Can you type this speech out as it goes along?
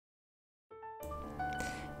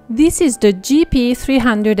This is the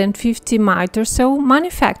GP350 Mitre saw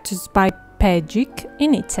manufactured by Pegic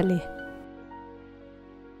in Italy.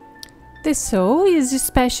 This saw is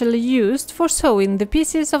especially used for sewing the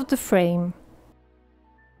pieces of the frame.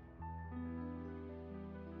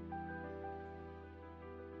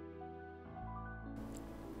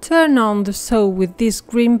 Turn on the saw with this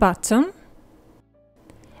green button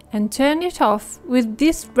and turn it off with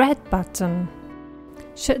this red button.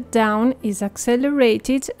 Shutdown is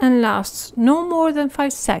accelerated and lasts no more than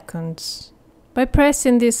 5 seconds. By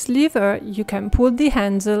pressing this lever, you can pull the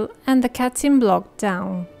handle and the cutting block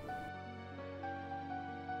down.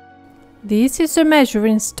 This is a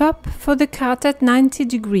measuring stop for the cut at 90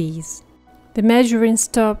 degrees. The measuring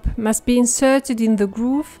stop must be inserted in the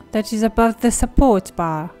groove that is above the support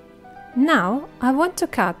bar. Now I want to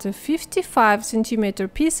cut a 55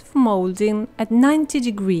 cm piece of molding at 90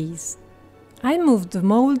 degrees. I move the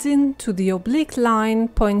molding to the oblique line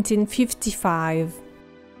pointing 55.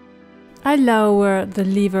 I lower the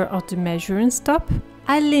lever of the measuring stop,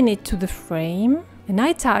 I lean it to the frame and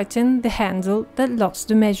I tighten the handle that locks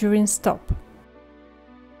the measuring stop.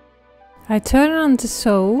 I turn on the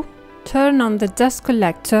saw, turn on the dust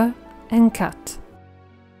collector and cut.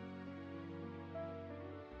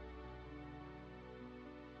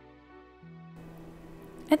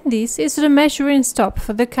 And this is the measuring stop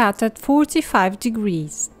for the cut at 45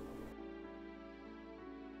 degrees.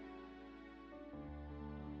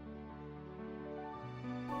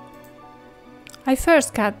 I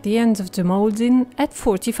first cut the ends of the molding at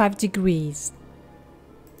 45 degrees.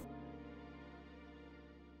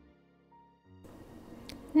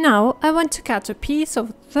 Now I want to cut a piece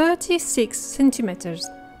of 36 centimeters.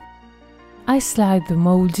 I slide the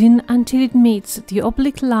molding until it meets the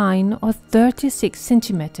oblique line of 36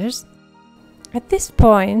 centimeters. At this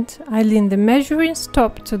point, I lean the measuring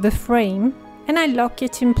stop to the frame and I lock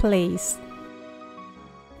it in place.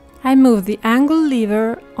 I move the angle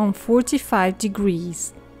lever on 45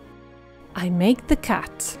 degrees. I make the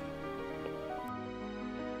cut.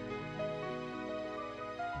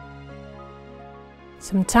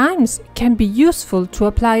 Sometimes it can be useful to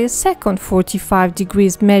apply a second 45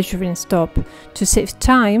 degrees measuring stop to save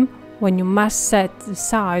time when you must set the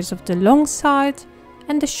size of the long side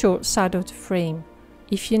and the short side of the frame.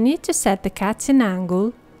 If you need to set the cutting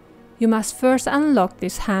angle, you must first unlock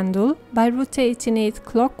this handle by rotating it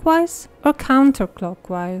clockwise or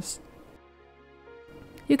counterclockwise.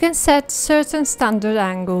 You can set certain standard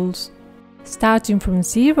angles. Starting from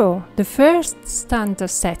 0, the first standard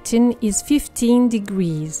setting is 15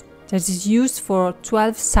 degrees, that is used for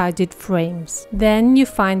 12-sided frames. Then you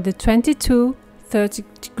find the 22-30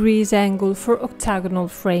 degrees angle for octagonal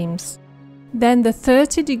frames. Then the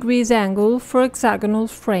 30 degrees angle for hexagonal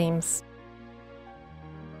frames.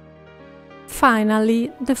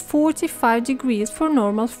 Finally, the 45 degrees for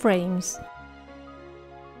normal frames.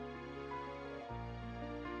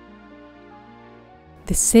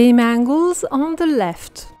 The same angles on the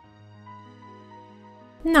left.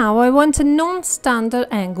 Now I want a non-standard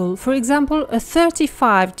angle, for example a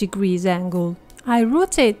 35 degrees angle. I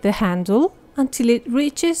rotate the handle until it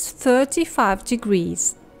reaches 35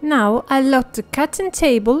 degrees. Now I lock the cutting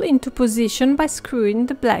table into position by screwing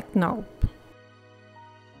the black knob.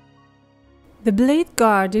 The blade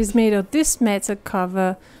guard is made of this metal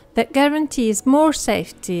cover that guarantees more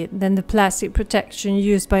safety than the plastic protection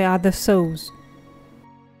used by other saws.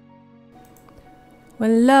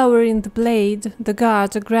 When lowering the blade, the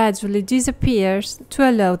guard gradually disappears to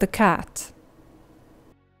allow the cut.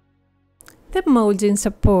 The molding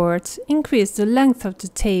supports increase the length of the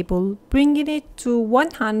table, bringing it to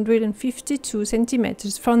 152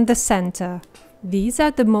 cm from the center. These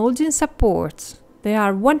are the molding supports. They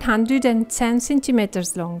are 110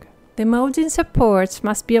 cm long. The molding supports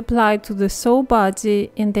must be applied to the saw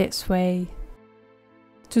body in this way.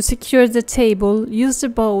 To secure the table, use the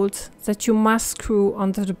bolt that you must screw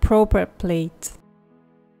onto the proper plate.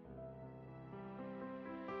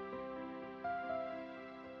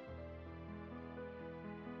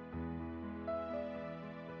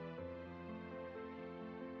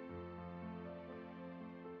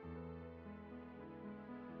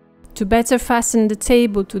 To better fasten the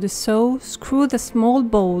table to the saw, screw the small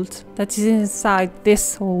bolt that is inside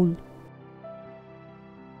this hole.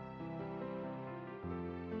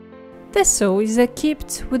 The saw is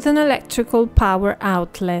equipped with an electrical power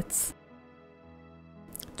outlet.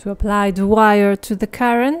 To apply the wire to the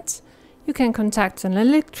current, you can contact an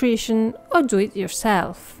electrician or do it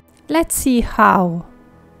yourself. Let's see how.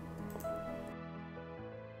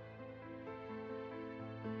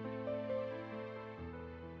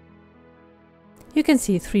 you can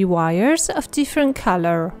see 3 wires of different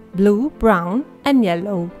color: blue, brown and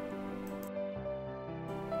yellow.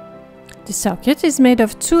 The socket is made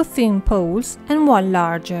of 2 thin poles and 1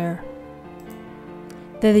 larger.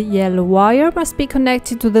 The yellow wire must be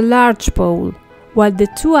connected to the large pole, while the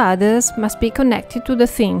 2 others must be connected to the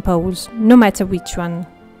thin poles, no matter which one.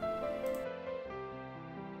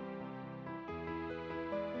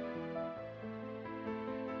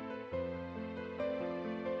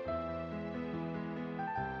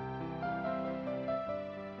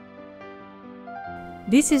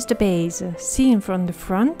 This is the base, seen from the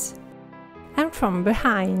front and from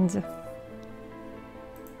behind.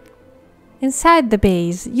 Inside the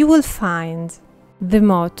base you will find the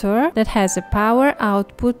motor that has a power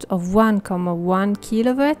output of 1,1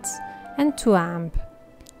 kW and 2 amp.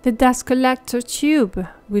 The dust collector tube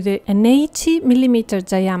with an 80 mm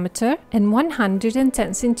diameter and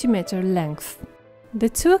 110 cm length. The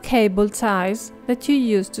 2 cable ties that you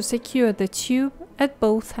use to secure the tube at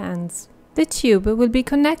both ends. The tube will be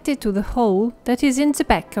connected to the hole that is in the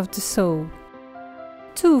back of the saw.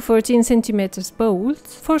 2 14 cm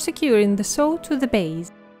bolts for securing the saw to the base.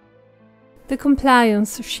 The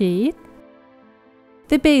compliance sheet,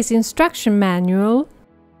 the base instruction manual,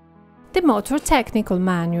 the motor technical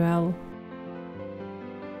manual.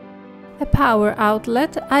 A power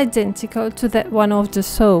outlet identical to that one of the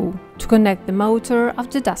saw to connect the motor of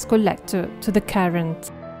the dust collector to the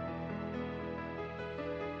current.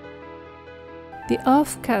 The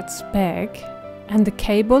offcuts bag and the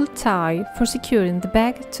cable tie for securing the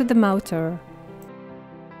bag to the motor.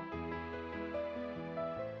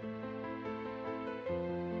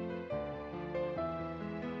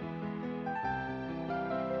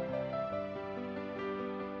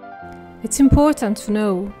 It's important to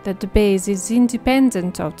know that the base is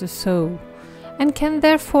independent of the saw and can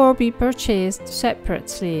therefore be purchased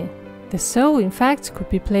separately. The saw, in fact, could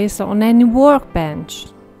be placed on any workbench.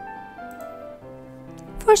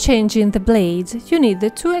 For changing the blade, you need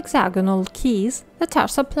the 2 hexagonal keys that are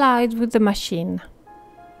supplied with the machine.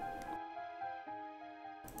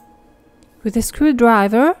 With a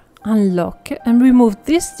screwdriver, unlock and remove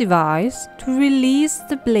this device to release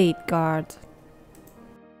the blade guard.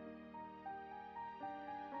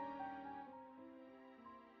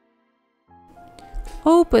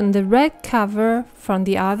 Open the red cover from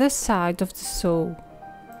the other side of the saw.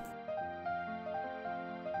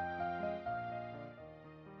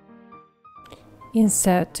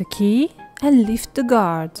 Insert the key and lift the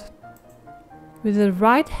guard. With the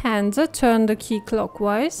right hand, turn the key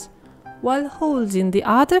clockwise while holding the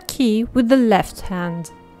other key with the left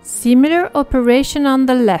hand. Similar operation on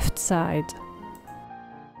the left side.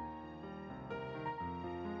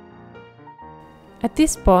 At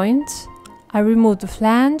this point, I remove the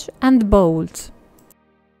flange and the bolt.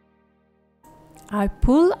 I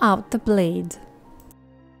pull out the blade.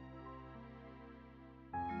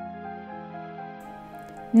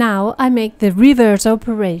 Now I make the reverse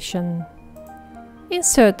operation.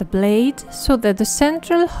 Insert the blade so that the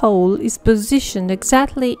central hole is positioned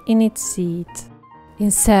exactly in its seat.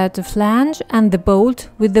 Insert the flange and the bolt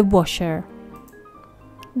with the washer.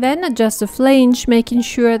 Then adjust the flange, making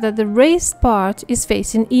sure that the raised part is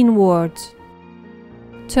facing inward.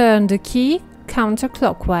 Turn the key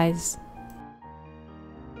counterclockwise.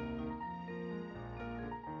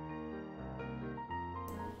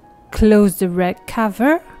 Close the red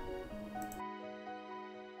cover.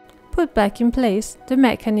 Put back in place the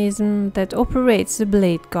mechanism that operates the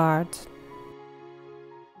blade guard.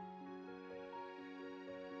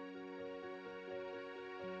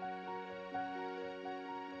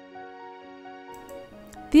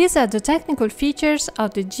 These are the technical features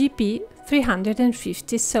of the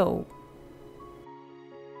GP350 saw.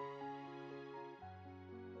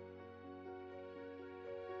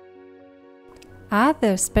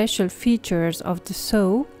 Other special features of the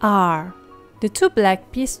saw are the 2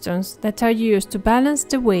 black pistons that are used to balance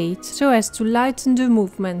the weight so as to lighten the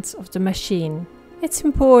movements of the machine. It's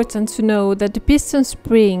important to know that the piston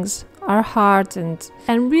springs are hardened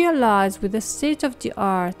and realized with a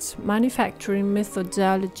state-of-the-art manufacturing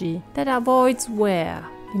methodology that avoids wear.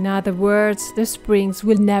 In other words, the springs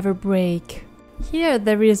will never break. Here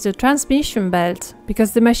there is the transmission belt,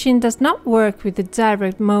 because the machine does not work with the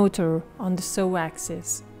direct motor on the saw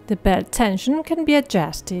axis. The belt tension can be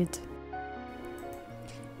adjusted.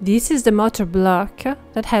 This is the motor block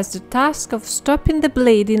that has the task of stopping the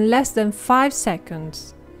blade in less than 5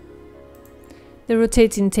 seconds. The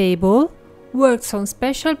rotating table works on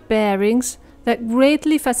special bearings that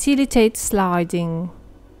greatly facilitate sliding.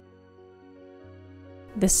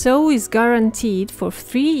 The saw is guaranteed for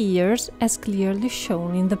 3 years as clearly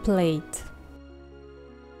shown in the plate.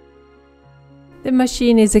 The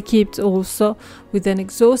machine is equipped also with an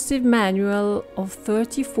exhaustive manual of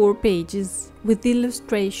 34 pages with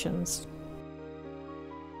illustrations.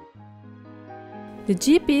 The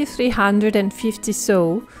GP350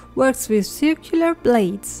 saw works with circular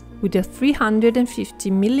blades with a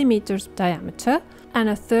 350 mm diameter and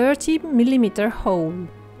a 30 mm hole.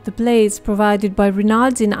 The blades provided by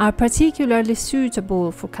Rinaldin are particularly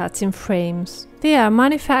suitable for cutting frames. They are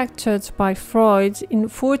manufactured by Freud in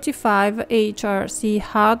 45 HRC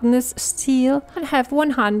hardness steel and have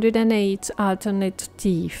 108 alternate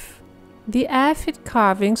teeth. The air-fit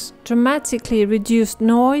carvings dramatically reduce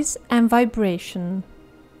noise and vibration.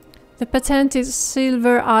 The patented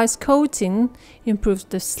silver ice coating improves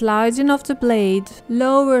the sliding of the blade,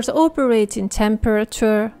 lowers operating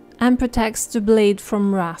temperature, and protects the blade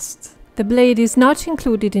from rust. The blade is not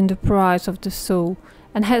included in the price of the saw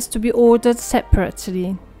and has to be ordered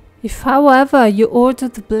separately. If, however, you order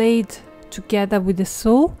the blade together with the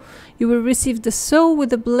saw, you will receive the saw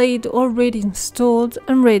with the blade already installed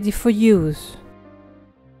and ready for use.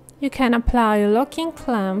 You can apply a locking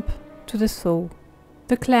clamp to the saw.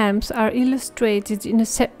 The clamps are illustrated in a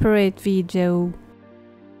separate video.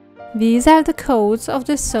 These are the codes of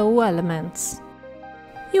the saw elements.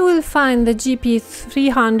 You will find the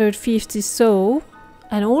GP350 saw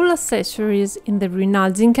and all accessories in the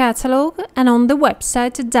Rinaldin catalogue and on the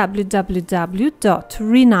website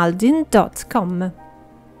www.rinaldin.com.